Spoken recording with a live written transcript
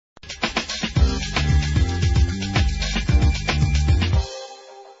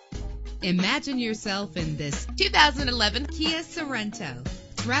Imagine yourself in this 2011 Kia Sorento.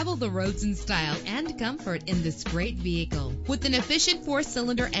 Travel the roads in style and comfort in this great vehicle with an efficient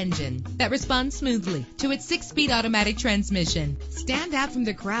 4-cylinder engine that responds smoothly to its 6-speed automatic transmission. Stand out from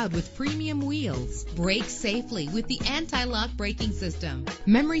the crowd with premium wheels. Brake safely with the anti-lock braking system.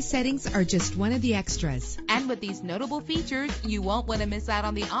 Memory settings are just one of the extras. And with these notable features, you won't want to miss out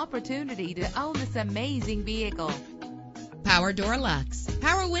on the opportunity to own this amazing vehicle. Power door locks,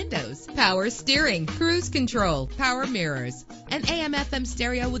 power windows, power steering, cruise control, power mirrors, an AM/FM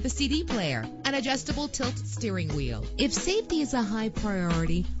stereo with a CD player, an adjustable tilt steering wheel. If safety is a high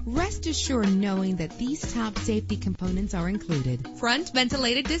priority, rest assured knowing that these top safety components are included. Front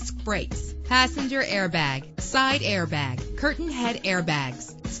ventilated disc brakes, passenger airbag, side airbag, curtain head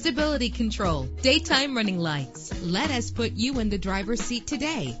airbags, stability control, daytime running lights. Let us put you in the driver's seat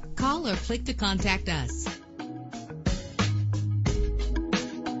today. Call or click to contact us.